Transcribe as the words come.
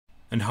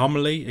An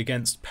homily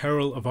against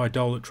peril of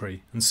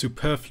idolatry and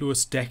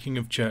superfluous decking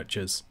of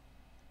churches.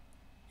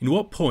 In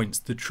what points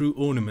the true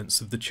ornaments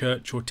of the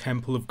church or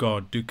temple of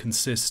God do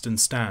consist and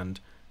stand,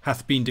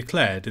 hath been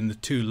declared in the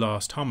 2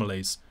 last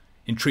homilies,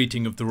 in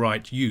treating of the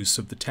right use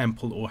of the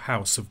temple or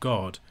house of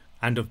God,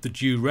 and of the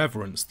due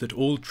reverence that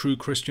all true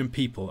Christian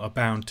people are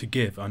bound to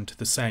give unto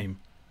the same.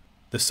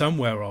 The sum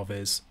whereof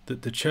is,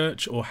 that the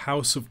church or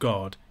house of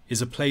God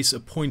is a place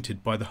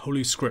appointed by the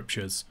Holy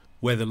Scriptures,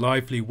 where the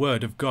lively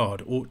word of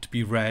God ought to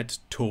be read,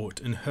 taught,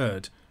 and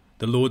heard,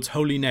 the Lord's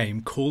holy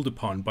name called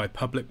upon by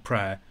public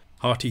prayer,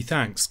 hearty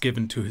thanks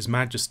given to his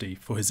Majesty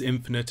for his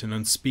infinite and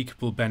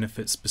unspeakable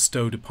benefits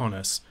bestowed upon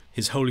us,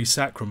 his holy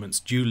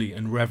sacraments duly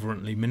and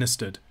reverently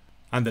ministered,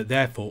 and that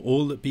therefore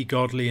all that be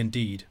godly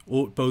indeed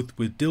ought both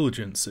with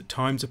diligence at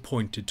times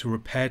appointed to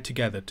repair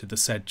together to the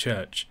said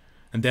church,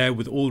 and there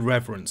with all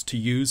reverence to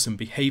use and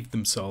behave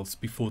themselves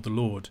before the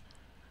Lord,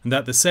 and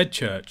that the said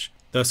church,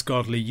 thus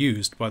godly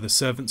used by the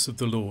servants of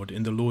the Lord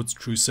in the Lord's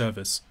true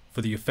service,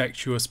 for the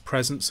effectuous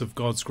presence of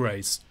God's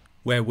grace,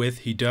 wherewith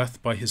he doth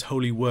by his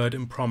holy word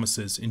and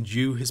promises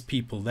endue his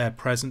people there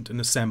present and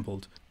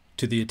assembled,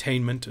 to the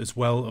attainment as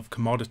well of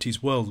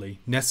commodities worldly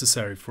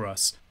necessary for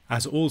us,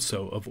 as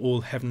also of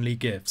all heavenly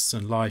gifts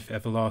and life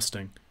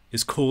everlasting,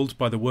 is called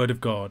by the word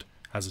of God,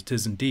 as it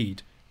is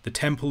indeed, the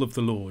temple of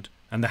the Lord,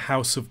 and the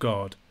house of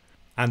God,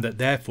 and that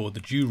therefore the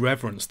due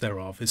reverence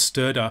thereof is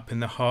stirred up in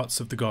the hearts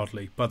of the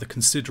godly by the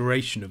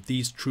consideration of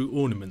these true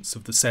ornaments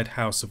of the said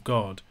house of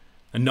God,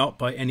 and not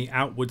by any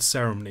outward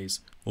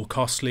ceremonies, or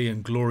costly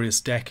and glorious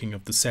decking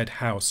of the said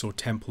house or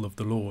temple of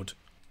the Lord.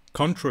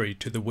 Contrary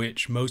to the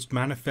which most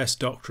manifest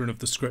doctrine of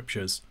the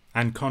Scriptures,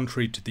 and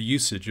contrary to the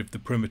usage of the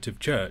primitive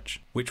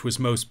church, which was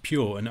most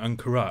pure and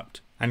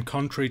uncorrupt, and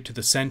contrary to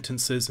the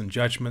sentences and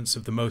judgments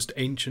of the most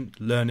ancient,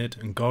 learned,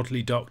 and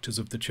godly doctors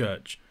of the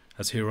church,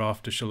 as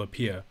hereafter shall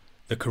appear,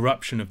 the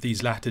corruption of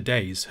these latter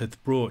days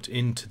hath brought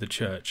into the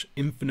church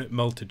infinite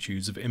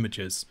multitudes of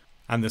images,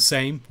 and the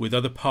same, with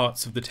other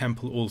parts of the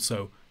temple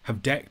also,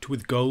 have decked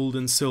with gold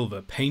and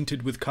silver,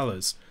 painted with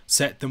colours,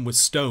 set them with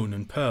stone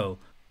and pearl,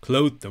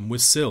 clothed them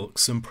with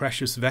silks and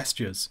precious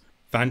vestures,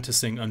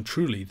 fantasing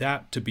untruly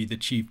that to be the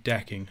chief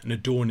decking and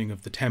adorning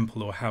of the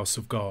temple or house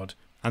of God,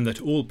 and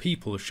that all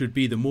people should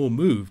be the more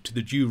moved to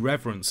the due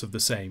reverence of the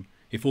same,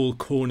 if all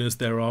corners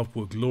thereof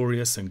were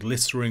glorious and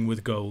glistering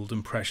with gold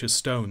and precious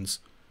stones.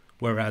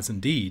 Whereas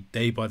indeed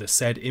they by the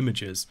said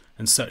images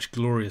and such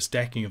glorious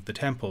decking of the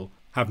temple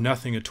have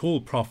nothing at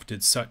all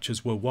profited such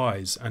as were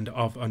wise and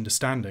of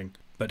understanding,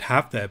 but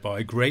have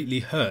thereby greatly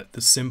hurt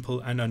the simple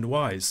and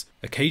unwise,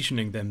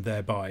 occasioning them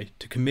thereby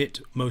to commit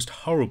most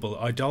horrible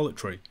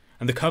idolatry,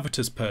 and the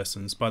covetous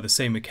persons by the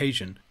same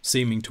occasion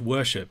seeming to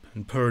worship,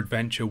 and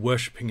peradventure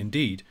worshipping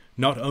indeed,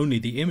 not only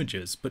the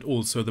images but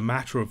also the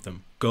matter of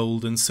them,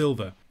 gold and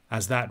silver,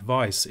 as that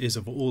vice is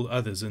of all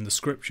others in the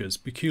Scriptures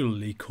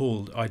peculiarly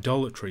called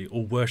idolatry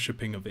or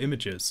worshipping of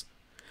images,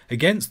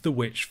 against the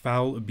which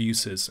foul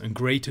abuses and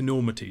great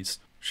enormities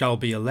shall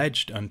be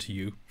alleged unto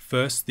you,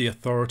 first the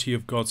authority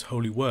of God's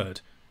holy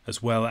word,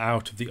 as well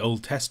out of the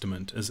Old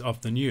Testament as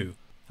of the New,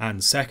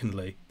 and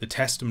secondly the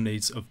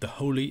testimonies of the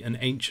holy and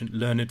ancient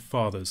learned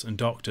fathers and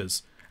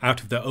doctors,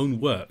 out of their own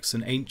works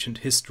and ancient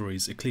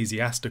histories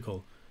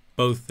ecclesiastical,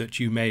 both that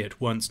you may at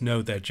once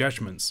know their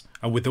judgments,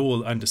 and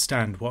withal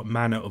understand what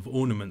manner of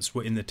ornaments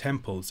were in the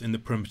temples in the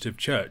primitive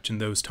church in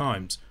those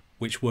times,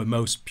 which were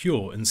most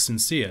pure and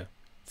sincere.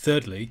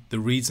 Thirdly, the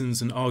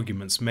reasons and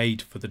arguments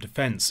made for the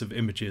defence of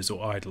images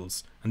or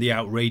idols, and the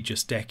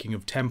outrageous decking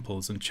of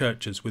temples and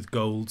churches with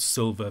gold,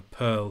 silver,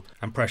 pearl,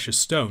 and precious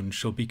stones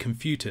shall be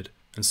confuted,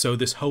 and so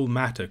this whole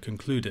matter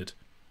concluded.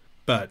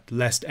 But,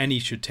 lest any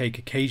should take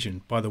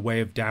occasion by the way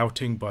of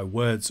doubting by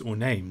words or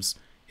names,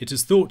 it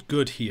is thought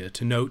good here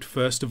to note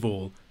first of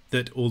all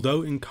that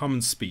although in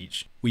common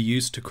speech we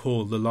used to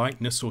call the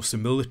likeness or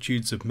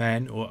similitudes of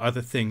men or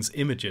other things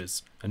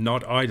images, and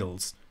not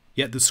idols,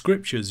 yet the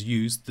Scriptures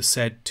used the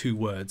said 2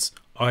 words,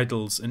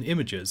 idols and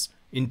images,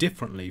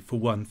 indifferently for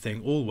one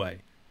thing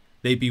alway.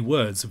 They be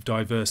words of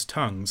diverse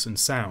tongues and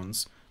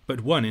sounds, but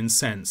one in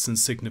sense and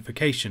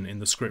signification in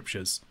the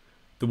Scriptures.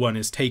 The one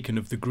is taken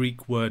of the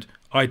Greek word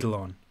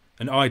eidolon,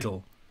 an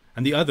idol,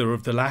 and the other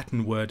of the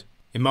Latin word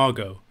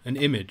imago, an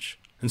image,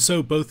 and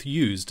so both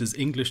used as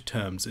English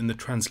terms in the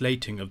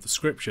translating of the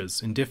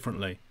Scriptures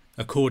indifferently,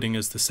 according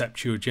as the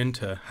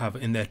Septuaginta have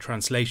in their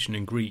translation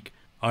in Greek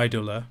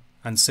idola,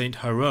 and St.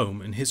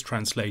 Hierome in his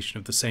translation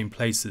of the same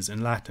places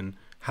in Latin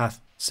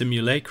hath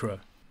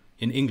simulacra,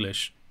 in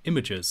English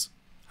images,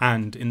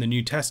 and in the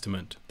New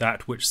Testament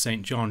that which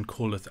St. John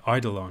calleth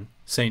eidolon,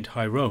 St.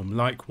 Hierome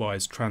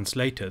likewise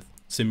translateth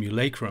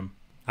simulacrum,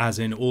 as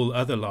in all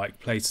other like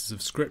places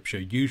of Scripture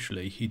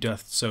usually he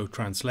doth so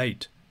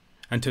translate.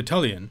 And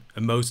Tertullian, a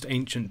most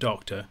ancient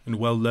doctor, and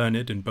well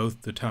learned in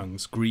both the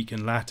tongues, Greek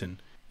and Latin,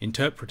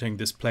 interpreting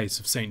this place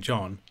of St.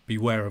 John,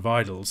 beware of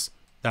idols,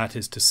 that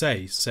is to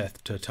say,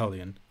 saith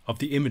Tertullian, of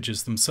the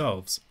images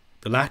themselves,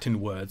 the Latin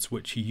words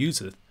which he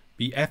useth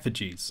be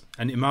effigies,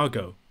 and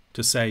imago,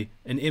 to say,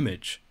 an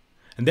image,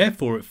 And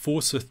therefore it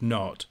forceth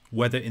not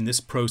whether in this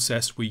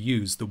process we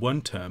use the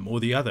one term or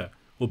the other,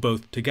 or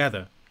both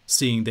together,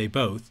 seeing they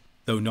both,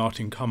 though not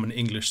in common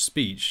English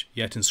speech,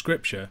 yet in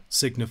Scripture,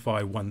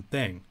 signify one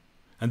thing.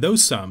 And though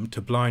some,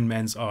 to blind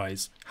men's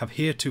eyes, have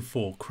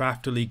heretofore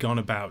craftily gone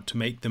about to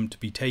make them to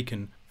be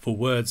taken for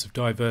words of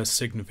diverse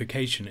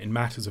signification in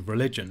matters of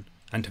religion,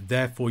 and have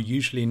therefore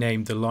usually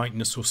named the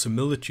likeness or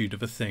similitude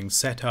of a thing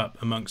set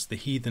up amongst the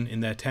heathen in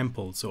their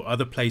temples or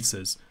other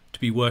places to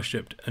be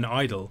worshipped an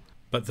idol,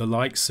 but the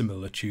like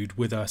similitude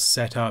with us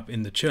set up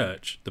in the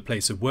church, the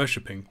place of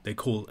worshipping, they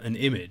call an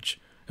image,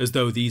 as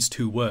though these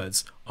two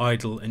words,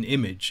 idol and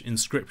image, in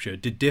Scripture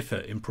did differ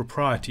in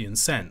propriety and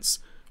sense,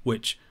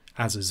 which,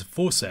 as is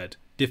aforesaid,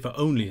 differ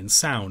only in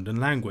sound and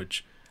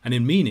language, and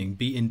in meaning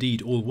be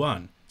indeed all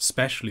one,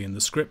 specially in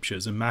the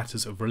Scriptures and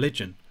matters of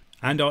religion.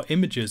 And our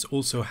images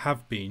also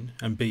have been,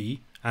 and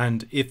be,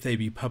 and if they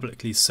be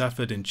publicly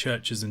suffered in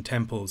churches and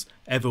temples,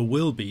 ever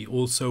will be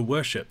also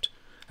worshipped,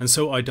 and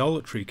so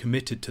idolatry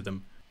committed to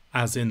them,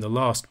 as in the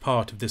last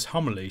part of this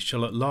homily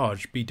shall at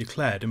large be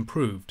declared and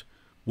proved.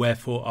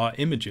 Wherefore our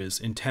images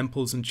in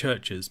temples and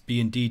churches be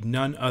indeed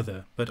none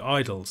other but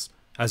idols,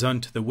 as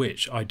unto the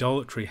which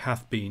idolatry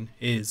hath been,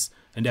 is,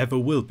 and ever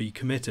will be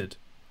committed.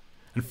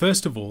 And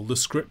first of all the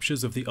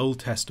Scriptures of the Old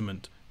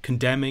Testament,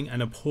 condemning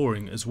and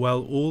abhorring as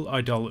well all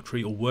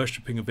idolatry or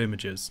worshipping of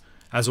images,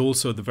 as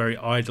also the very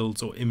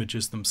idols or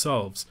images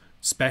themselves,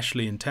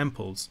 specially in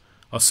temples,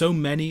 are so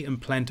many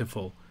and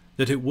plentiful,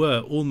 that it were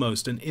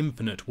almost an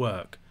infinite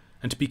work,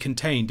 and to be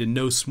contained in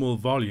no small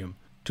volume,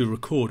 to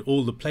record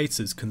all the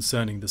places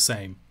concerning the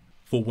same.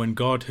 For when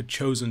God had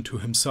chosen to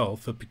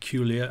himself a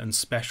peculiar and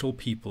special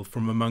people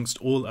from amongst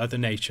all other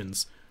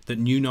nations, that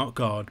knew not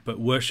God, but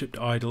worshipped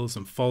idols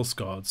and false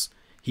gods,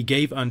 he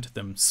gave unto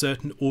them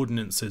certain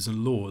ordinances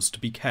and laws to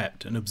be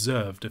kept and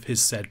observed of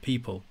his said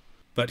people.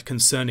 But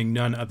concerning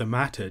none other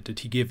matter did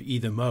he give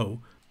either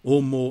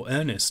more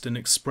earnest and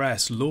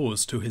express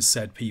laws to his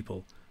said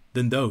people,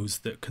 than those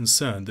that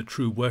concern the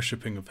true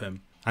worshipping of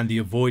him, and the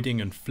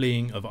avoiding and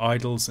fleeing of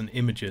idols and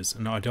images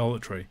and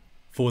idolatry.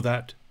 For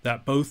that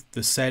both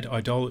the said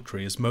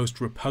idolatry is most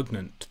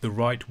repugnant to the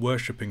right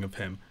worshipping of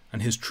him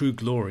and his true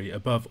glory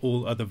above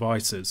all other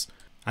vices,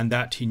 and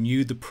that he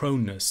knew the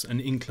proneness and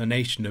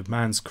inclination of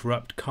man's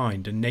corrupt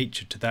kind and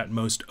nature to that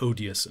most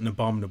odious and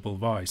abominable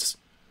vice.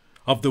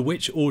 Of the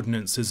which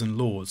ordinances and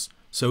laws,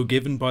 so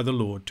given by the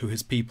Lord to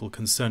his people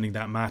concerning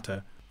that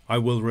matter, I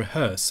will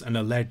rehearse and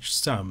allege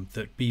some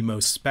that be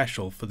most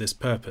special for this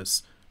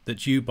purpose,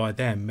 that you by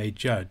them may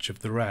judge of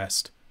the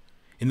rest.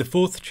 In the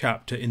 4th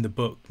chapter in the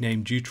book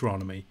named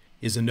Deuteronomy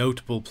is a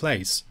notable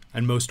place,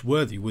 and most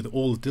worthy with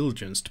all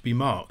diligence to be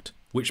marked,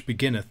 which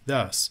beginneth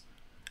thus: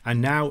 And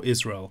now,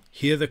 Israel,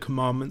 hear the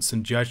commandments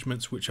and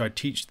judgments which I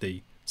teach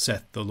thee,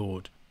 saith the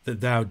Lord,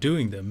 that thou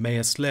doing them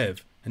mayest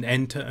live, and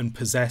enter and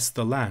possess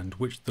the land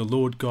which the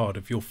Lord God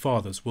of your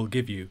fathers will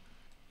give you.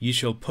 Ye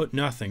shall put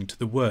nothing to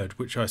the word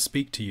which I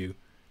speak to you,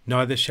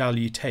 neither shall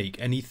ye take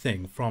any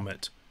thing from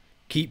it.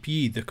 Keep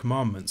ye the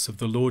commandments of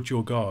the Lord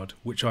your God,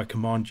 which I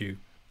command you.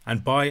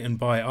 And by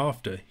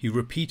after he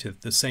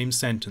repeateth the same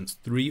sentence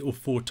 3 or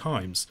 4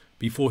 times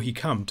before he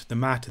come to the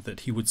matter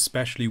that he would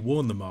specially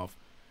warn them of,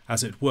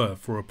 as it were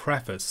for a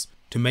preface,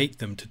 to make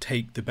them to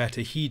take the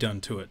better heed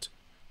unto it.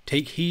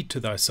 Take heed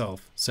to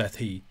thyself, saith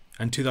he,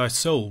 and to thy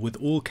soul with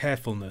all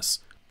carefulness,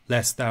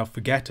 lest thou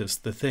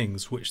forgettest the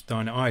things which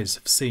thine eyes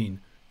have seen,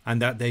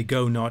 and that they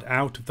go not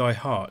out of thy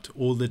heart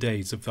all the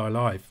days of thy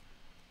life.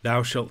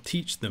 Thou shalt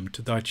teach them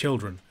to thy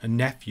children and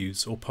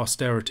nephews or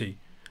posterity.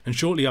 And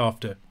shortly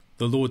after,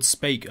 the Lord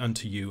spake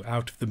unto you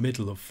out of the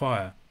middle of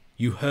fire.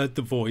 You heard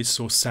the voice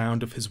or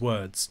sound of his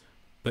words,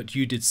 but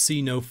you did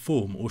see no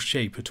form or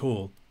shape at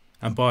all.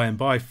 And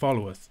by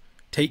followeth.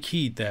 Take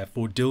heed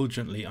therefore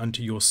diligently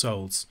unto your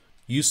souls.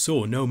 You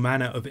saw no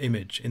manner of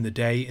image in the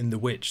day in the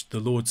which the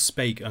Lord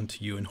spake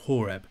unto you in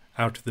Horeb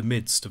out of the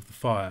midst of the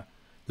fire,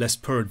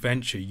 lest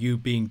peradventure you,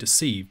 being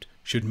deceived,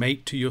 should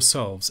make to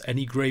yourselves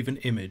any graven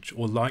image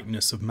or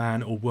likeness of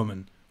man or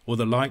woman, or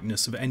the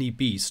likeness of any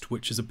beast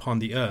which is upon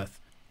the earth,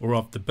 or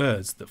of the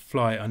birds that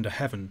fly under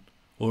heaven,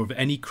 or of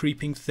any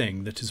creeping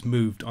thing that is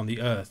moved on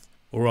the earth,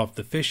 or of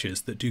the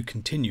fishes that do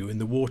continue in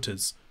the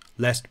waters,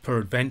 lest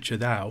peradventure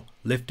thou,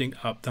 lifting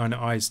up thine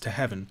eyes to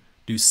heaven,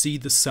 do see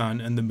the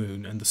sun and the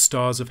moon and the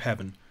stars of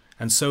heaven,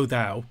 and so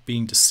thou,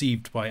 being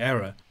deceived by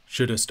error,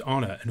 shouldest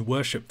honour and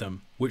worship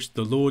them, which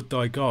the Lord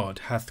thy God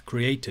hath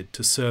created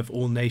to serve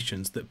all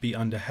nations that be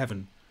under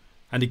heaven.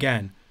 And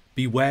again,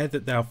 beware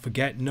that thou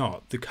forget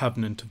not the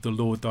covenant of the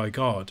Lord thy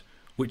God,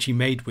 which he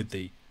made with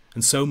thee,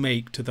 and so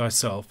make to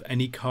thyself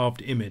any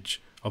carved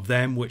image of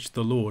them which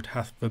the Lord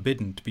hath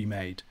forbidden to be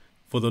made.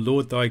 For the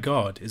Lord thy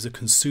God is a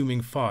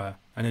consuming fire,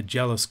 and a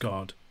jealous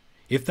God.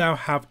 If thou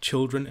have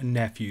children and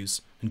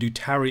nephews, and do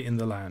tarry in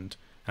the land,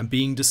 and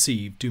being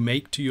deceived do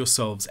make to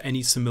yourselves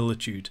any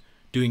similitude,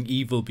 doing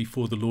evil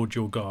before the Lord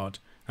your God,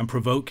 and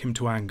provoke him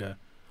to anger,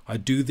 I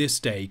do this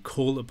day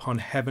call upon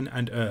heaven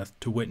and earth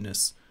to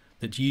witness,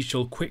 that ye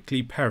shall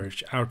quickly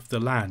perish out of the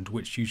land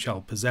which you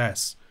shall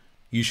possess.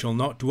 You shall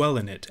not dwell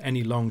in it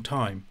any long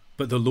time,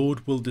 But the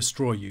Lord will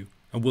destroy you,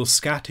 and will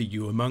scatter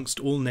you amongst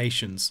all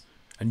nations,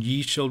 and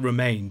ye shall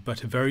remain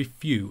but a very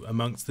few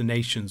amongst the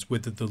nations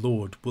whither the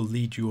Lord will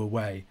lead you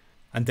away.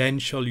 And then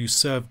shall you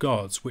serve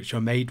gods which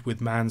are made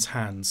with man's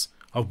hands,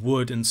 of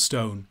wood and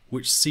stone,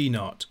 which see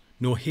not,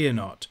 nor hear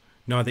not,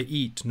 neither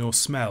eat nor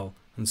smell,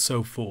 and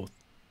so forth.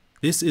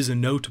 This is a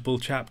notable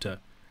chapter,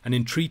 and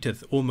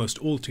entreateth almost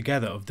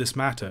altogether of this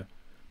matter,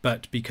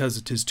 but because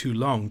it is too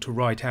long to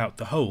write out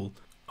the whole,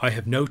 I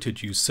have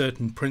noted you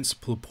certain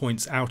principal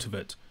points out of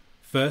it.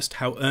 First,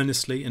 how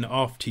earnestly and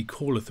oft he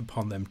calleth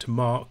upon them to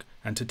mark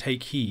and to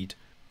take heed,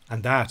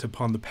 and that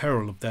upon the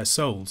peril of their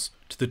souls,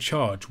 to the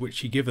charge which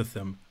he giveth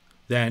them.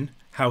 Then,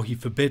 how he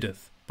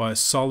forbiddeth, by a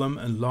solemn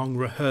and long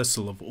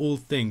rehearsal of all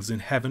things in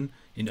heaven,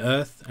 in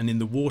earth, and in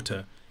the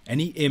water,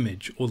 any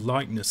image or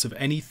likeness of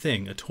any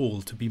thing at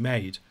all to be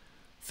made.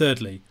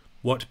 Thirdly,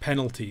 what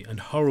penalty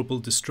and horrible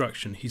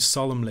destruction he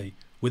solemnly,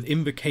 with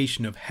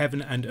invocation of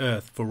heaven and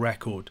earth for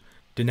record,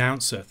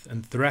 denounceth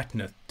and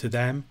threateneth to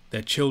them,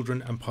 their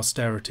children and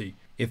posterity,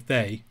 if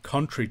they,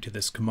 contrary to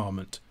this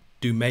commandment,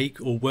 do make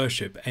or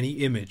worship any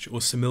image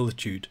or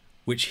similitude,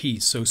 which he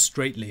so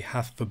straitly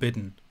hath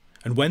forbidden.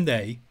 And when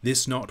they,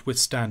 this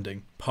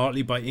notwithstanding,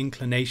 partly by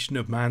inclination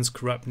of man's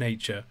corrupt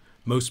nature,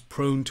 most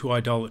prone to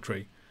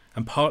idolatry,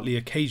 and partly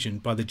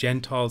occasioned by the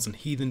Gentiles and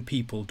heathen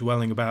people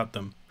dwelling about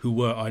them, who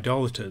were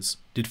idolaters,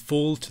 did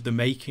fall to the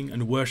making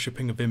and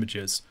worshipping of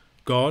images,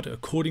 God,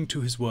 according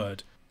to his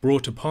word,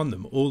 brought upon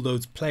them all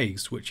those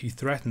plagues which he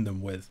threatened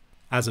them with,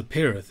 as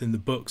appeareth in the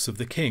books of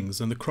the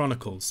Kings and the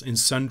Chronicles in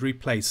sundry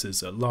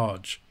places at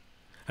large.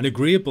 And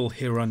agreeable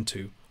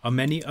hereunto are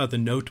many other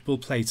notable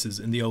places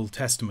in the Old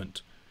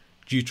Testament.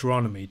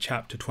 Deuteronomy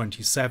chapter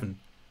 27.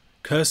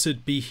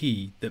 Cursed be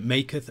he that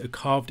maketh a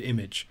carved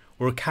image,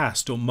 or a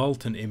cast or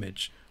molten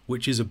image,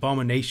 which is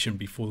abomination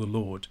before the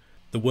Lord,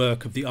 the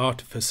work of the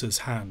artificer's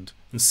hand,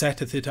 and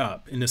setteth it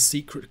up in a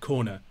secret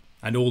corner,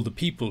 and all the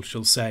people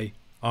shall say,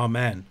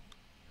 Amen.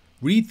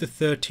 Read the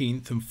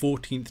 13th and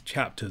 14th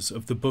chapters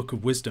of the Book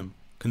of Wisdom,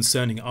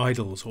 concerning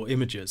idols or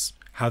images,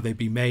 how they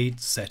be made,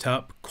 set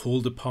up,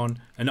 called upon,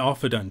 and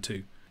offered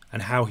unto,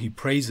 and how he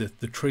praiseth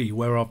the tree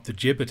whereof the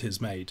gibbet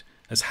is made,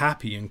 as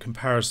happy in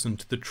comparison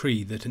to the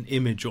tree that an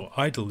image or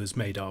idol is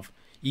made of,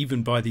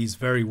 even by these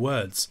very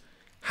words,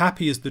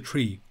 Happy is the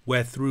tree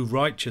wherethrough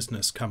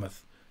righteousness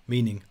cometh,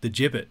 meaning the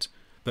gibbet,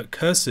 but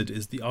cursed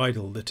is the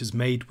idol that is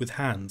made with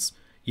hands,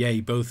 yea,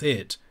 both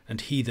it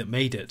and he that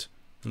made it,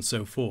 and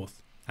so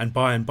forth. And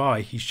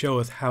by he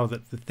showeth how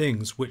that the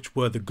things which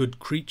were the good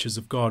creatures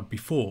of God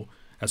before,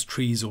 as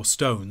trees or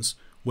stones,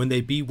 when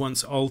they be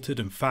once altered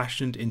and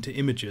fashioned into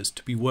images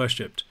to be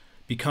worshipped,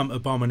 become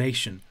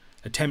abomination,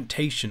 a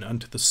temptation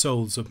unto the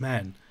souls of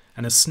men,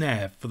 and a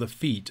snare for the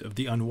feet of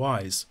the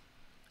unwise.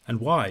 And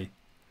why?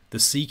 The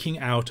seeking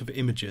out of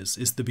images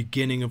is the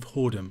beginning of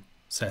whoredom,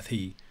 saith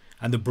he,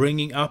 and the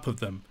bringing up of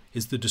them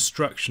is the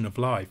destruction of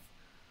life.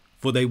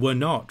 For they were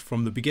not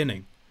from the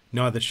beginning,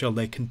 neither shall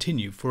they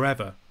continue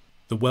forever.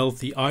 The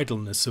wealthy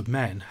idleness of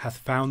men hath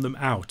found them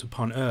out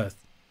upon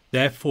earth,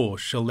 therefore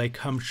shall they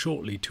come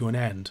shortly to an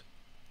end.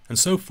 And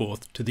so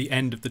forth to the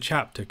end of the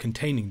chapter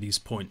containing these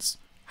points,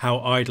 how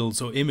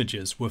idols or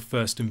images were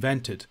first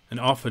invented and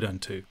offered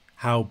unto,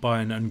 how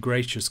by an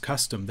ungracious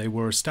custom they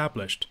were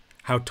established,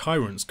 how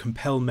tyrants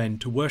compel men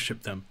to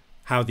worship them,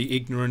 how the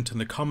ignorant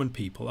and the common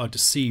people are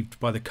deceived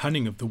by the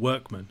cunning of the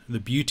workman and the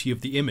beauty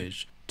of the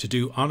image, to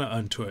do honour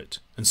unto it,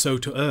 and so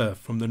to err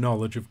from the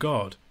knowledge of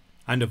God,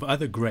 and of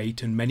other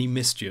great and many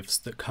mischiefs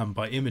that come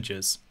by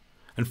images.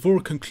 And for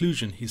a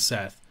conclusion he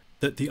saith,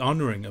 that the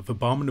honouring of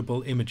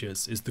abominable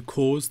images is the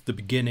cause, the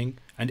beginning,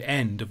 and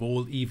end of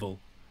all evil,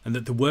 and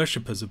that the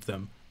worshippers of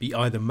them be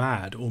either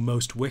mad or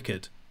most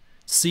wicked.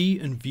 See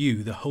and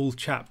view the whole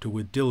chapter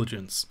with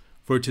diligence,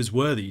 for it is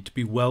worthy to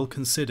be well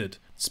considered,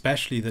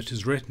 specially that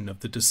is written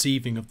of the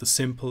deceiving of the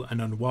simple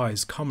and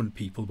unwise common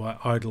people by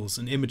idols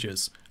and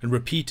images, and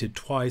repeated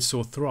twice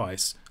or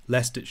thrice,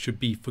 lest it should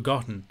be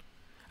forgotten.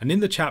 And in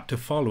the chapter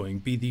following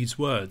be these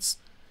words,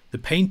 The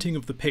painting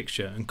of the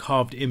picture and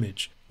carved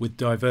image with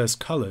divers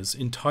colours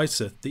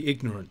enticeth the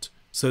ignorant,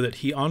 so that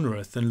he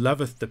honoureth and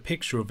loveth the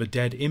picture of a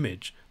dead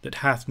image that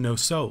hath no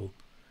soul.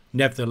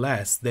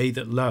 Nevertheless they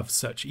that love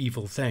such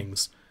evil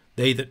things,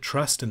 they that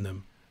trust in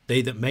them,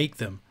 they that make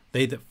them,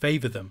 they that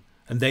favour them,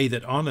 and they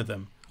that honour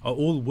them, are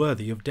all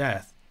worthy of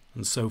death,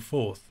 and so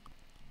forth.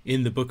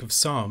 In the book of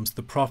Psalms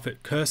the prophet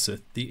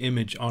curseth the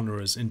image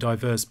honourers in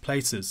divers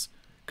places.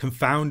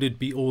 Confounded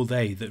be all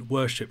they that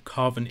worship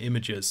carven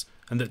images,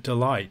 and that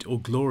delight or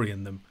glory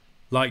in them.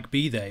 Like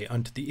be they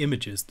unto the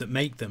images that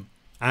make them,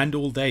 and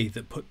all they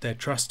that put their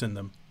trust in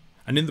them.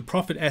 And in the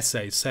prophet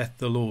Essay saith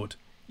the Lord,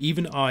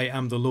 Even I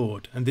am the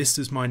Lord, and this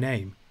is my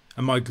name,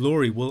 and my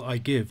glory will I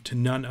give to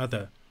none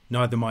other,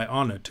 neither my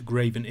honour to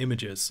graven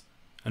images.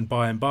 And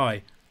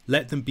by,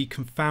 let them be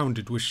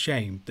confounded with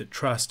shame that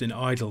trust in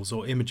idols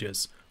or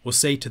images, or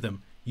say to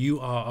them, You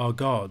are our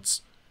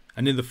gods.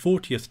 And in the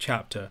 40th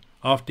chapter,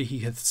 after he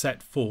hath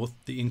set forth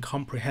the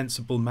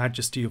incomprehensible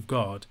majesty of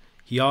God,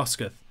 he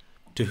asketh,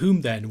 To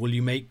whom then will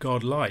you make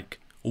God like?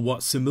 Or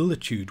what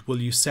similitude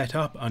will you set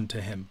up unto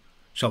him?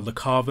 Shall the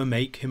carver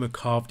make him a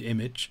carved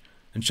image?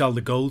 And shall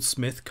the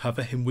goldsmith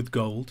cover him with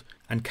gold,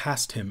 and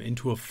cast him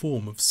into a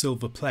form of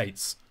silver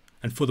plates?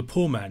 And for the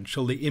poor man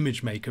shall the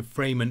image maker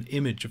frame an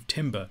image of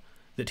timber,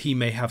 that he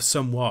may have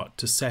somewhat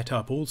to set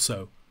up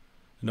also?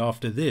 And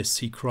after this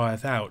he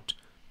crieth out,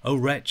 O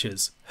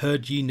wretches,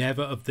 heard ye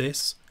never of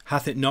this?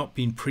 Hath it not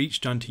been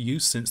preached unto you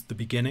since the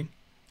beginning?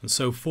 And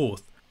so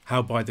forth,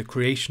 how by the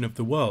creation of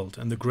the world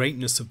and the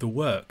greatness of the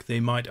work they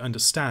might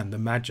understand the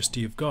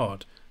majesty of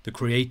God, the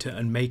Creator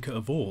and Maker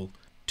of all,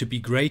 to be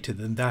greater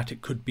than that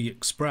it could be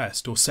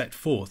expressed or set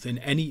forth in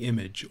any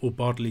image or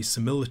bodily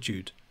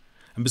similitude.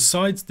 And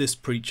besides this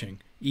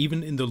preaching,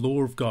 even in the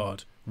law of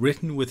God,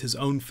 written with his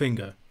own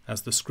finger,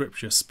 as the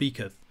Scripture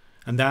speaketh,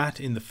 and that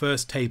in the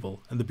first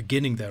table and the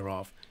beginning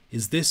thereof,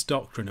 is this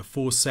doctrine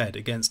aforesaid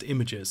against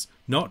images,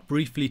 not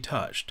briefly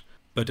touched,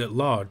 but at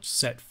large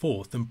set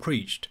forth and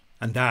preached,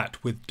 and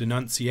that with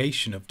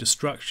denunciation of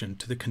destruction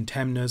to the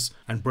contemners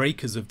and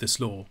breakers of this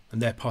law,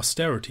 and their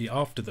posterity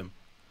after them.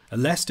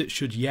 And lest it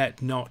should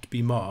yet not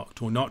be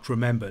marked or not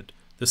remembered,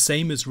 the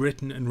same is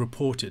written and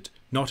reported,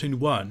 not in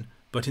one,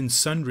 but in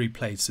sundry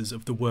places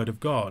of the word of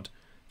God,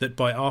 that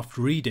by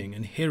after reading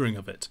and hearing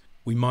of it,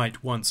 we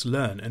might once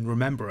learn and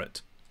remember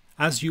it.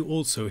 As you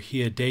also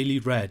hear daily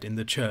read in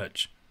the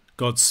church,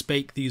 God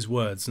spake these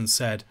words and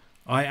said,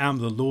 I am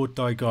the Lord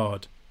thy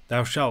God.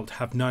 Thou shalt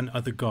have none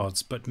other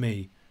gods but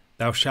me.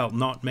 Thou shalt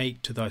not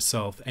make to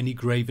thyself any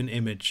graven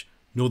image,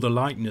 nor the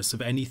likeness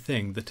of any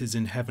thing that is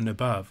in heaven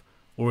above,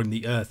 or in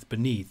the earth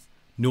beneath,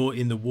 nor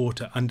in the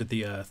water under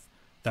the earth.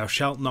 Thou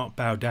shalt not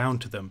bow down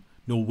to them,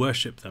 nor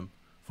worship them.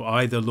 For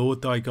I, the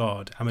Lord thy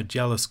God, am a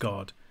jealous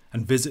God,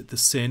 and visit the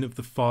sin of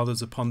the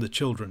fathers upon the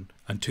children,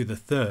 unto the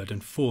third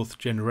and fourth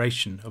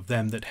generation of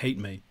them that hate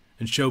me,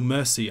 and show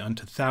mercy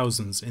unto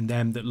thousands in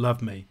them that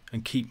love me,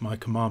 and keep my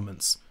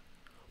commandments.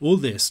 All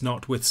this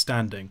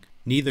notwithstanding,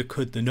 neither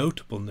could the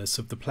notableness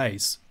of the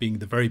place, being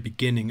the very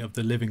beginning of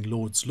the living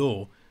Lord's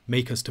law,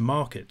 make us to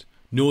mark it,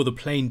 nor the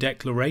plain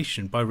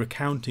declaration by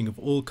recounting of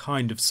all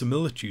kind of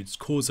similitudes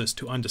cause us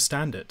to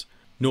understand it,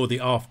 nor the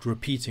after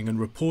repeating and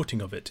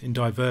reporting of it in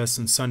divers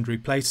and sundry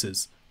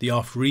places, the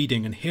after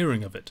reading and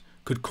hearing of it,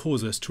 could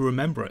cause us to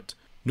remember it,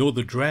 nor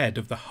the dread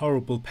of the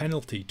horrible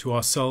penalty to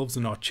ourselves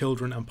and our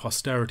children and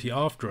posterity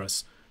after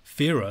us,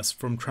 fear us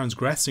from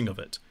transgressing of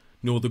it,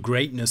 nor the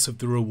greatness of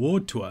the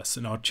reward to us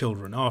and our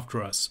children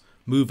after us,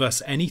 move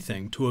us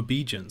anything to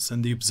obedience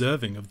and the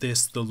observing of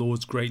this the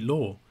Lord's great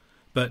law,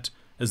 but,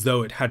 as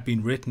though it had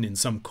been written in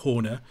some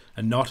corner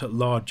and not at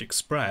large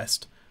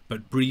expressed,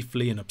 but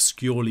briefly and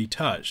obscurely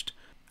touched,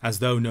 as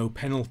though no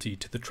penalty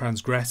to the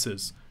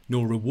transgressors,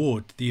 nor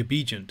reward to the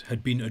obedient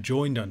had been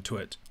adjoined unto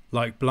it,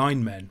 like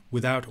blind men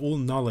without all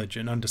knowledge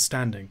and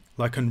understanding,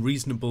 like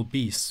unreasonable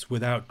beasts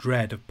without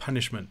dread of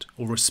punishment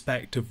or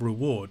respect of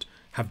reward,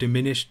 have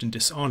diminished and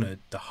dishonoured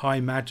the high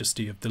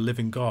majesty of the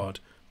living God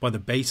by the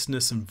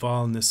baseness and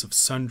vileness of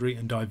sundry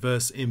and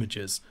diverse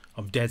images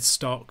of dead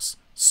stocks,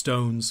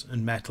 stones,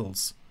 and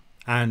metals.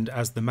 And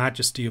as the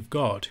majesty of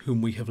God,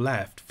 whom we have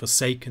left,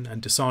 forsaken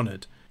and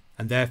dishonoured,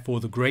 and therefore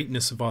the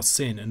greatness of our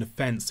sin and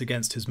offence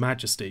against his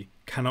majesty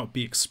cannot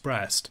be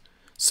expressed,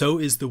 so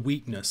is the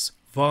weakness,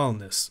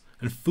 vileness,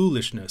 and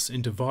foolishness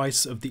in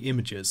device of the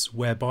images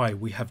whereby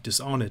we have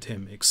dishonoured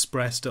him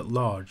expressed at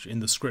large in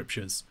the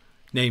Scriptures,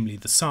 namely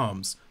the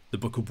Psalms, the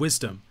Book of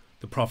Wisdom,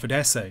 the Prophet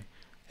Essay,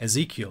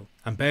 Ezekiel,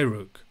 and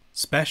Baruch,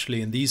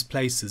 specially in these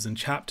places and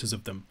chapters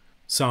of them,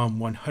 Psalm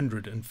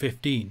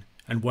 115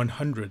 and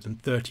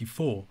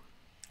 134,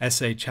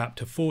 Essay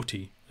chapter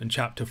 40 and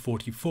chapter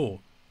 44,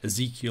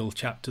 Ezekiel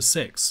chapter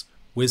 6,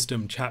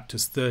 Wisdom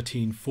chapters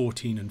 13,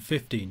 14 and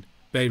 15,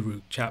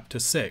 Baruch chapter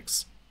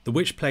 6, the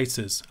which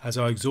places, as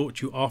I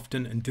exhort you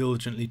often and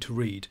diligently to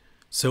read,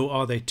 so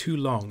are they too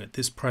long at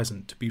this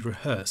present to be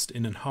rehearsed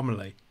in an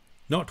homily.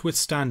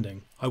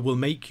 Notwithstanding, I will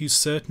make you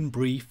certain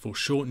brief or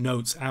short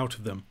notes out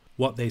of them,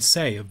 what they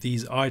say of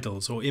these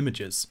idols or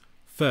images.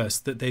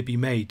 First, that they be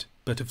made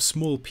but of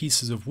small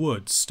pieces of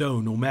wood,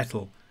 stone, or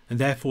metal, and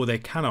therefore they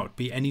cannot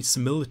be any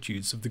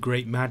similitudes of the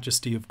great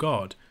majesty of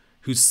God,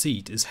 whose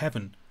seat is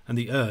heaven, and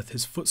the earth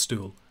his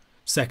footstool.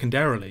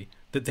 Secondarily,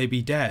 that they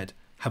be dead,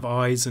 have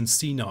eyes and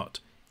see not,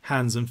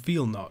 hands and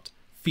feel not,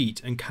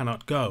 feet and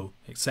cannot go,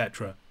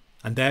 etc.,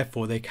 and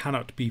therefore they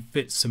cannot be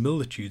fit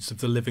similitudes of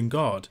the living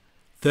God.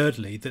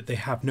 Thirdly, that they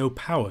have no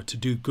power to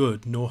do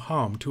good nor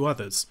harm to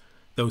others,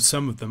 though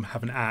some of them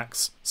have an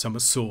axe, some a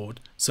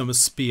sword, some a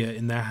spear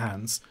in their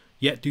hands,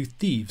 yet do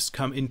thieves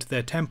come into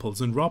their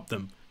temples and rob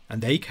them,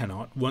 and they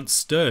cannot once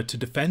stir to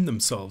defend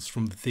themselves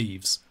from the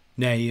thieves.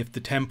 Nay, if the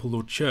temple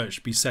or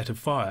church be set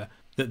afire,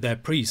 that their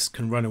priests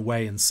can run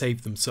away and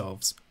save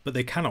themselves, but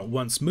they cannot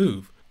once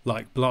move,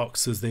 like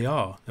blocks as they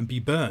are, and be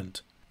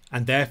burned.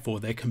 And therefore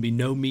there can be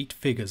no meet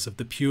figures of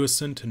the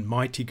puissant and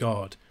mighty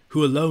God,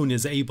 who alone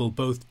is able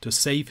both to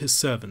save his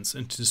servants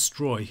and to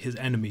destroy his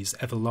enemies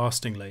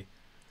everlastingly.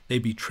 They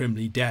be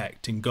trimly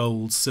decked in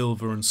gold,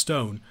 silver, and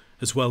stone,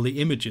 as well the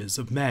images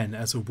of men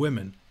as of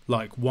women,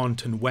 like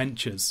wanton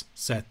wenches,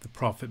 saith the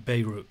prophet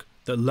Baruch,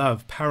 that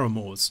love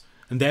paramours,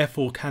 and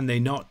therefore can they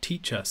not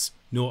teach us,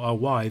 nor our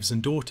wives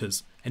and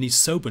daughters, any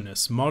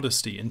soberness,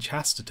 modesty, and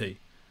chastity?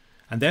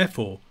 And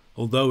therefore,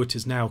 although it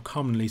is now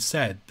commonly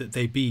said that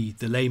they be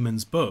the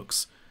layman's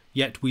books,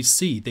 yet we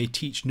see they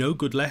teach no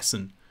good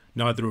lesson,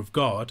 neither of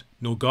God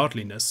nor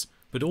godliness,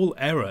 but all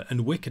error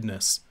and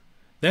wickedness.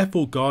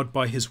 Therefore God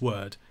by his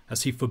word,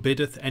 as he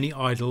forbiddeth any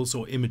idols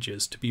or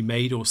images to be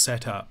made or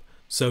set up,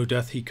 so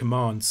doth he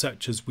command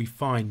such as we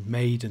find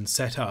made and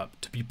set up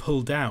to be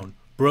pulled down,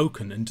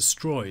 broken and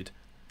destroyed.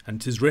 And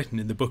 'tis written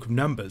in the book of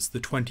Numbers, the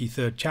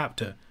 23rd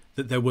chapter,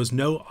 that there was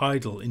no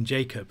idol in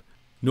Jacob,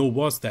 nor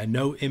was there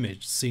no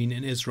image seen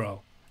in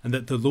Israel, and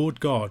that the Lord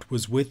God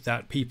was with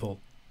that people.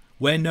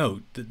 Where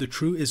note that the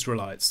true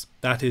Israelites,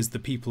 that is, the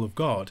people of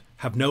God,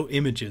 have no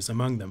images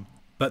among them,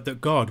 but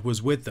that God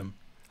was with them,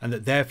 and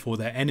that therefore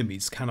their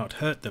enemies cannot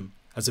hurt them,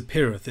 as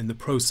appeareth in the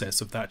process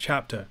of that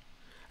chapter.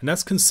 And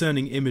as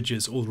concerning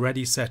images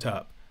already set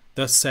up,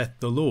 thus saith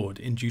the Lord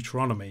in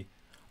Deuteronomy,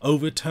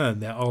 overturn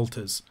their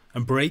altars,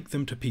 and break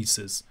them to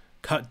pieces,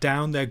 cut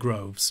down their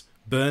groves,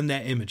 burn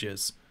their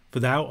images, for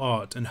thou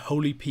art an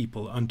holy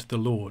people unto the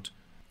Lord.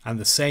 And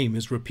the same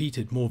is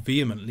repeated more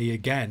vehemently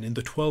again in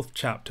the 12th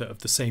chapter of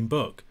the same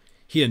book.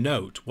 Here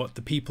note what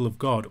the people of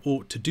God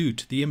ought to do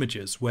to the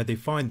images where they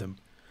find them.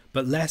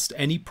 But lest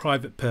any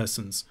private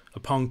persons,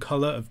 upon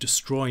colour of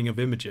destroying of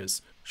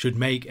images, should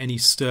make any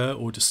stir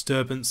or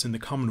disturbance in the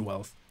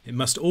commonwealth, it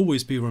must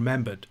always be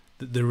remembered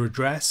that the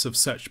redress of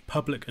such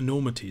public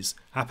enormities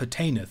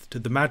appertaineth to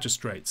the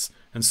magistrates,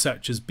 and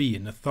such as be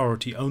in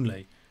authority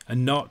only,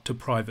 and not to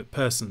private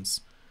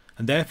persons.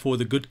 And therefore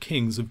the good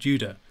kings of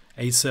Judah,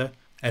 Asa,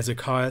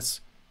 Ezekias,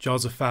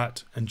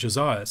 Josaphat, and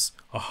Josias,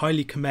 are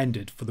highly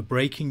commended for the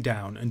breaking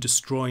down and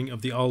destroying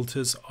of the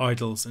altars,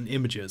 idols, and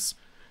images.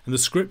 And the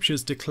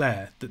scriptures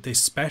declare that they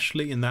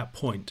specially in that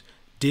point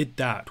did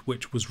that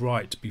which was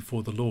right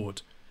before the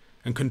Lord.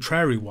 And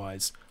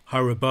contrariwise,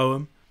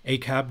 Jeroboam,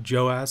 Achab,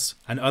 Joas,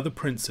 and other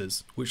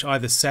princes, which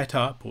either set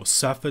up or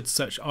suffered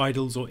such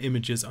idols or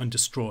images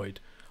undestroyed,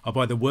 are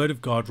by the word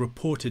of God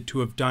reported to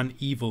have done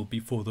evil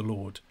before the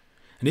Lord.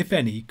 And if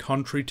any,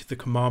 contrary to the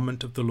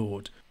commandment of the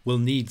Lord, will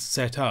needs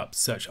set up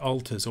such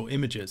altars or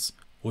images,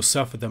 or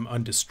suffer them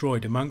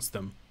undestroyed amongst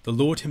them, the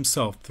Lord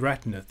himself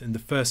threateneth in the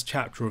 1st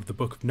chapter of the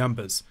book of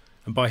Numbers,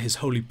 and by his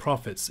holy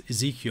prophets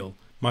Ezekiel,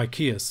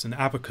 Micaias, and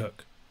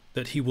Habakkuk,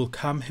 that he will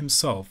come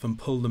himself and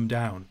pull them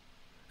down,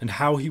 and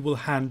how he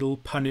will handle,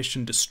 punish,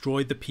 and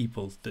destroy the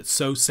people that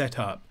so set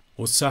up,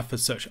 or suffer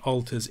such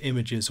altars,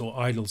 images, or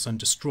idols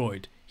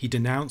undestroyed, he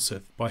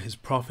denounceth by his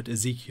prophet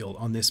Ezekiel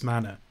on this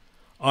manner,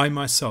 I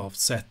myself,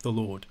 saith the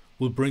Lord,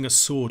 will bring a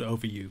sword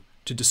over you,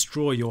 to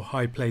destroy your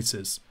high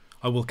places.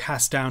 I will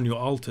cast down your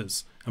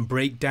altars, and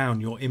break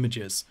down your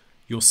images.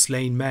 Your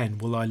slain men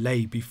will I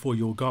lay before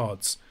your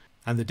gods,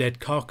 and the dead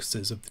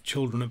carcasses of the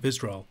children of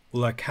Israel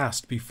will I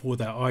cast before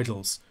their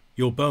idols.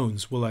 Your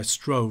bones will I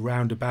strew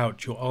round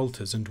about your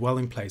altars and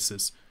dwelling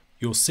places.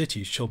 Your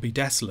cities shall be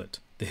desolate,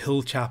 the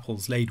hill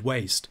chapels laid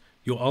waste,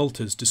 your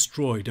altars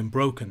destroyed and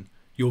broken,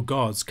 your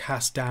gods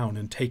cast down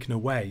and taken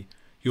away,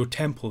 your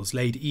temples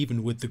laid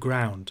even with the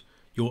ground,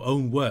 your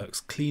own works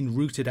clean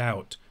rooted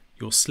out.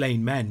 Your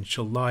slain men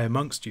shall lie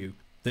amongst you,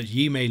 that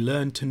ye may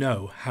learn to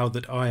know how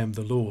that I am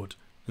the Lord.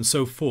 And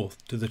so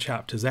forth to the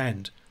chapter's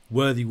end,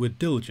 worthy with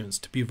diligence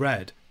to be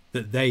read,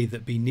 that they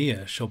that be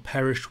near shall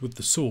perish with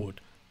the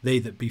sword, they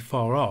that be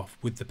far off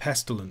with the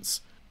pestilence,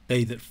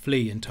 they that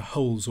flee into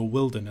holes or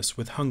wilderness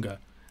with hunger,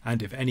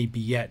 and if any be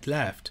yet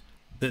left,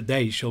 that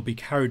they shall be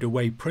carried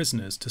away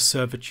prisoners to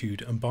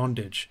servitude and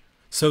bondage.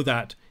 So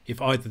that,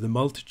 if either the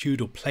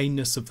multitude or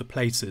plainness of the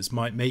places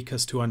might make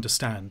us to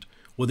understand,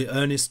 or the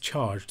earnest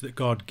charge that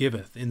God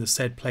giveth in the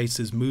said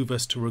places move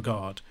us to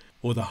regard,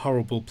 or the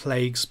horrible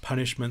plagues,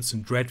 punishments,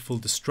 and dreadful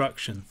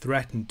destruction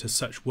threatened to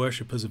such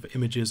worshippers of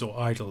images or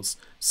idols,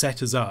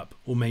 setters up,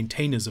 or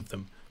maintainers of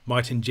them,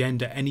 might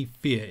engender any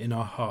fear in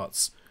our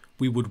hearts,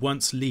 we would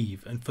once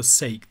leave and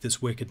forsake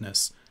this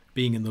wickedness,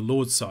 being in the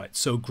Lord's sight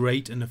so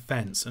great an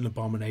offence and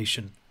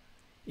abomination.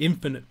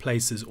 Infinite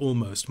places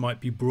almost might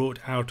be brought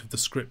out of the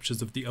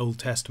scriptures of the Old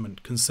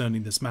Testament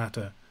concerning this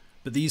matter,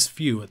 but these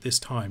few at this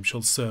time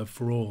shall serve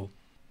for all.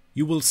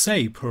 You will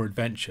say,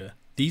 peradventure,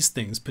 these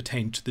things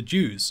pertain to the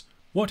Jews.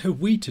 What have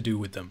we to do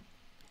with them?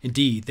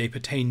 Indeed, they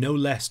pertain no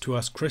less to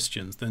us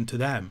Christians than to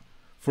them.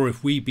 For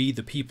if we be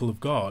the people of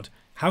God,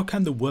 how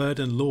can the word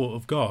and law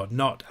of God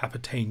not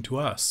appertain to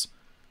us?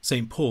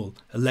 St. Paul,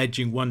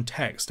 alleging one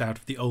text out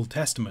of the Old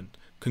Testament,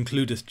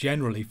 concludeth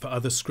generally for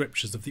other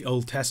scriptures of the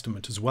Old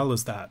Testament as well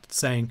as that,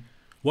 saying,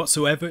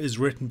 Whatsoever is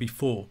written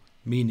before,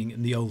 meaning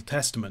in the Old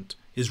Testament,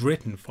 is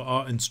written for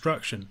our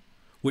instruction,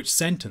 which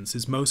sentence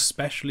is most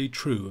specially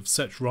true of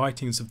such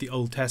writings of the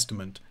Old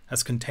Testament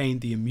as contain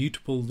the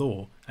immutable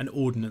law and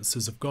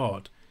ordinances of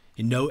God,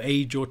 in no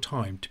age or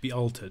time to be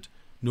altered,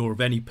 nor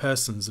of any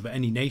persons of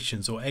any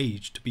nations or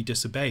age to be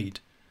disobeyed,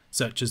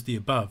 such as the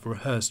above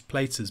rehearsed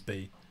places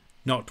be.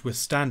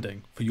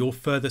 Notwithstanding, for your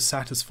further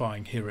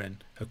satisfying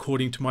herein,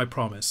 according to my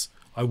promise,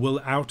 I will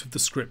out of the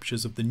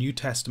scriptures of the New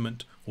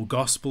Testament or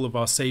gospel of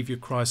our Saviour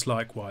Christ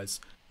likewise,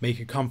 make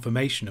a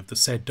confirmation of the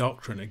said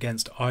doctrine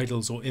against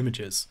idols or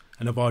images,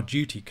 and of our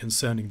duty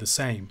concerning the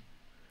same.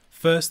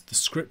 First, the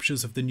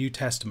Scriptures of the New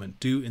Testament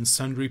do in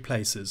sundry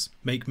places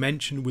make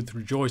mention with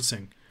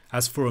rejoicing,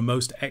 as for a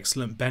most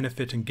excellent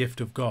benefit and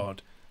gift of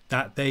God,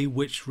 that they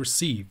which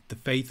received the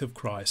faith of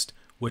Christ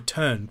were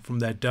turned from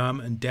their dumb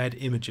and dead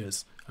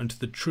images unto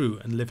the true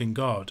and living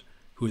God,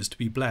 who is to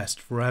be blessed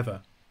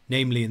forever.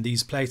 Namely, in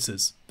these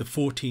places, the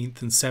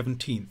 14th and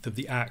 17th of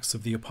the Acts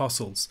of the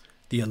Apostles,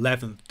 the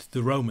 11th to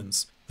the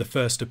Romans, the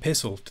first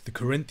epistle to the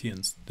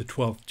Corinthians, the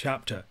 12th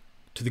chapter,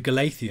 to the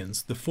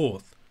Galatians, the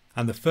 4th,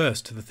 and the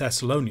first to the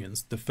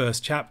Thessalonians, the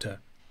 1st chapter.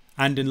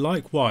 And in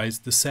like wise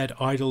the said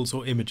idols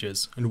or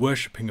images, and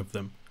worshipping of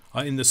them,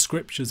 are in the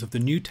Scriptures of the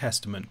New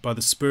Testament by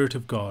the Spirit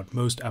of God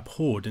most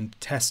abhorred and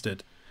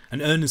detested,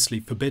 and earnestly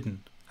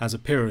forbidden, as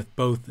appeareth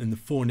both in the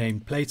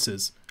forenamed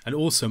places, and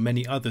also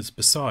many others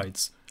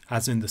besides,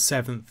 as in the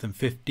 7th and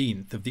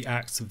 15th of the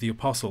Acts of the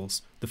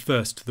Apostles, the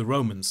first to the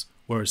Romans,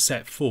 where is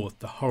set forth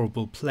the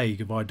horrible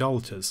plague of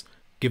idolaters,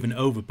 given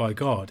over by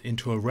God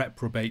into a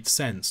reprobate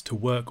sense to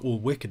work all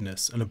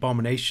wickedness and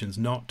abominations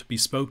not to be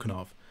spoken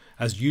of,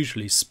 as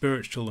usually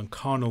spiritual and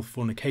carnal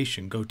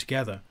fornication go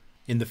together.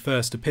 In the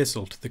first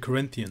epistle to the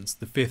Corinthians,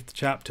 the 5th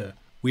chapter,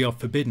 we are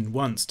forbidden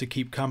once to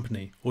keep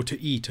company, or to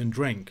eat and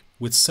drink,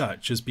 with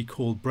such as be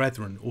called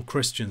brethren or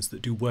Christians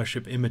that do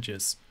worship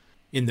images.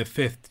 In the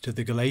 5th to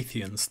the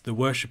Galatians, the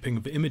worshipping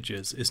of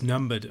images is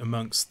numbered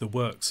amongst the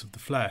works of the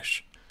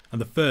flesh. And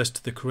the first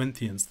to the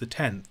Corinthians, the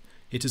 10th,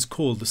 it is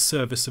called the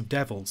service of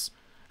devils,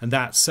 and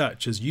that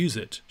such as use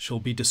it shall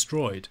be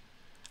destroyed.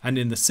 And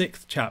in the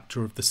 6th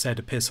chapter of the said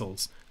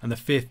epistles, and the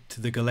 5th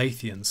to the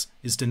Galatians,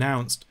 is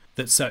denounced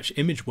that such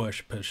image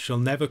worshippers shall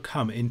never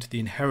come into the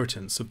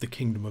inheritance of the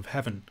kingdom of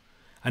heaven.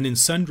 And in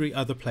sundry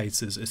other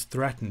places is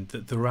threatened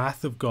that the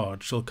wrath of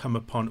God shall come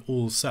upon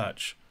all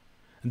such.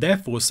 And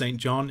therefore St.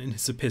 John in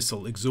his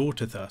epistle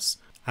exhorteth us,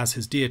 as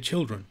his dear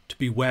children, to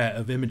beware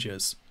of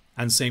images.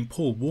 And St.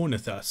 Paul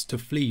warneth us to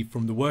flee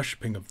from the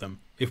worshipping of them,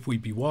 if we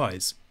be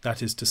wise,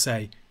 that is to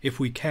say, if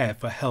we care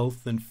for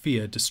health and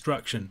fear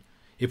destruction,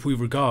 if we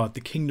regard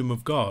the kingdom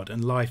of God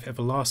and life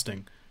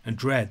everlasting, and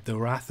dread the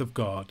wrath of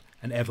God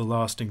and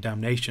everlasting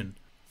damnation.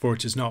 For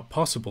it is not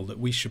possible that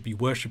we should be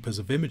worshippers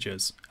of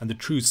images, and the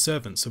true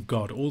servants of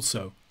God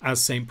also,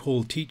 as St.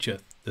 Paul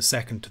teacheth, the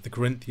 2nd to the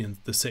Corinthians,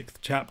 the 6th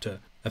chapter,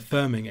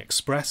 affirming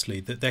expressly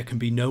that there can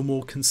be no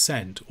more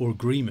consent or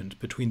agreement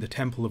between the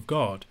temple of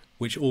God,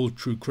 which all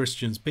true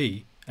Christians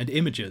be, and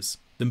images,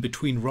 than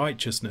between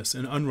righteousness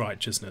and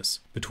unrighteousness,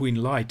 between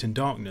light and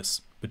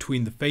darkness,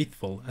 between the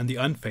faithful and the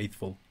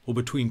unfaithful, or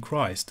between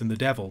Christ and the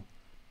devil,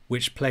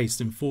 which place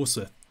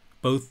enforceth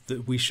both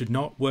that we should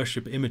not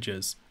worship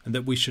images, and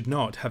that we should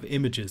not have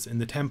images in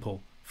the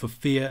temple, for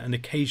fear and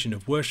occasion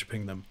of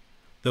worshipping them,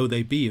 though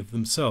they be of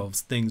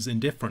themselves things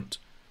indifferent.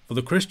 For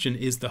the Christian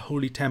is the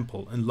holy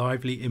temple and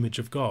lively image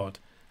of God,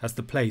 as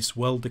the place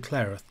well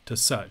declareth to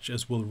such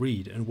as will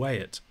read and weigh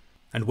it.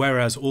 And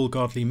whereas all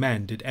godly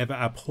men did ever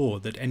abhor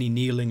that any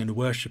kneeling and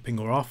worshipping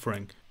or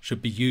offering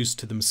should be used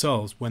to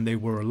themselves when they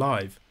were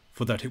alive,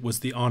 for that it was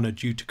the honour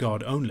due to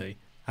God only,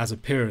 as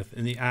appeareth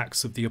in the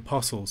Acts of the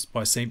Apostles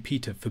by St.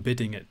 Peter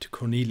forbidding it to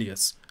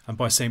Cornelius, and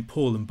by St.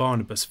 Paul and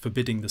Barnabas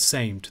forbidding the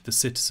same to the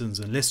citizens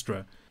in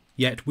Lystra,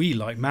 yet we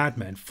like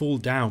madmen fall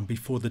down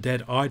before the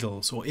dead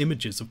idols or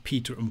images of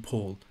Peter and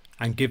Paul,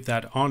 and give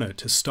that honour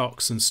to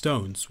stocks and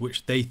stones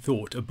which they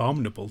thought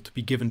abominable to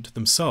be given to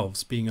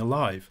themselves being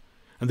alive.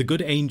 And the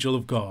good angel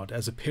of God,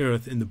 as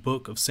appeareth in the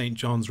book of St.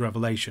 John's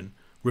Revelation,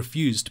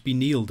 refused to be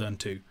kneeled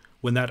unto,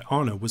 when that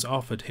honour was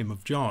offered him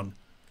of John.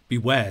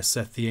 Beware,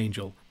 saith the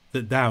angel,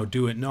 that thou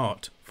do it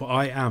not, for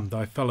I am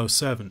thy fellow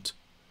servant.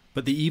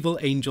 But the evil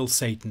angel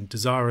Satan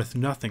desireth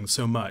nothing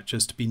so much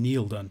as to be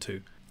kneeled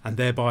unto, and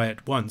thereby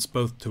at once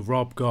both to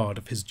rob God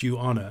of his due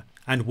honour,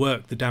 and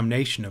work the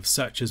damnation of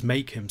such as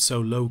make him so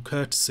low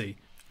courtesy,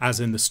 as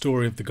in the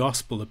story of the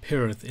gospel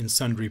appeareth in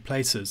sundry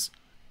places.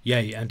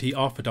 Yea, and he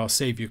offered our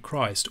Saviour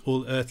Christ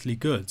all earthly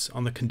goods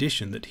on the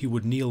condition that he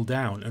would kneel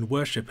down and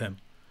worship him.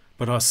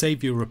 But our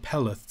Saviour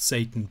repelleth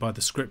Satan by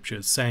the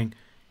Scriptures, saying,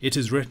 It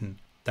is written,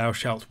 Thou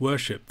shalt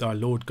worship thy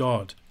Lord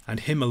God,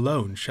 and him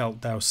alone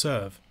shalt thou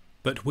serve.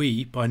 But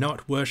we, by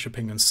not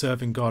worshipping and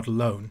serving God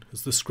alone,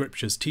 as the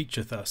Scriptures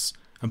teacheth us,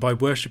 and by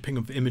worshipping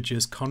of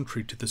images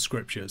contrary to the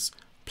Scriptures,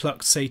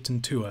 pluck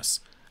Satan to us,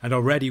 and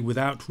are ready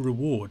without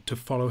reward to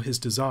follow his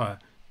desire.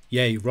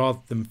 Yea, rather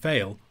than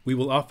fail, we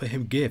will offer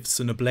him gifts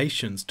and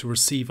oblations to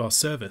receive our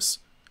service.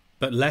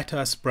 But let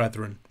us,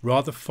 brethren,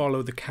 rather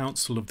follow the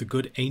counsel of the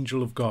good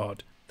angel of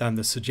God, than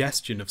the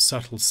suggestion of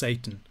subtle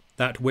Satan,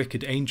 that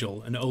wicked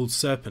angel and old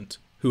serpent,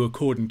 who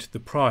according to the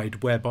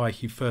pride whereby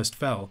he first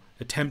fell,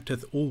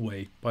 attempteth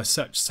alway by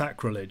such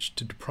sacrilege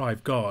to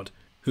deprive God,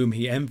 whom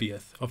he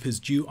envieth, of his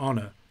due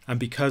honour, and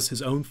because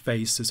his own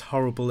face is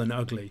horrible and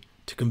ugly,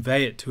 to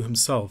convey it to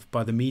himself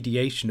by the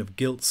mediation of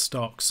gilt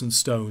stocks and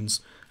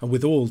stones, and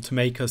withal to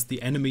make us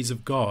the enemies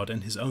of God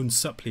and his own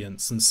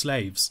suppliants and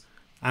slaves,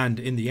 and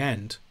in the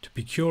end to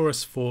procure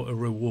us for a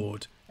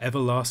reward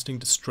everlasting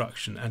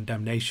destruction and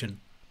damnation.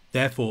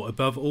 Therefore,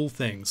 above all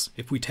things,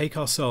 if we take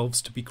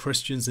ourselves to be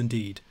Christians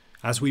indeed,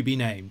 as we be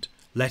named,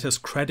 let us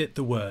credit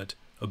the word,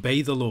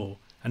 obey the law,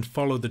 and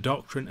follow the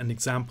doctrine and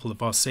example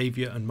of our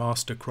Saviour and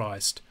Master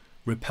Christ,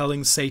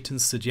 repelling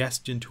Satan's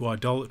suggestion to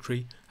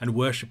idolatry and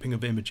worshipping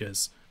of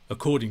images,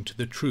 according to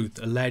the truth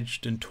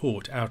alleged and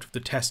taught out of the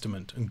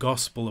testament and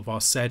gospel of our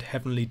said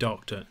heavenly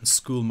doctor and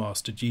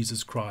schoolmaster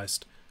Jesus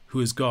Christ, who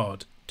is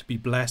God, to be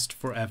blessed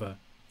for ever.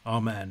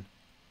 Amen.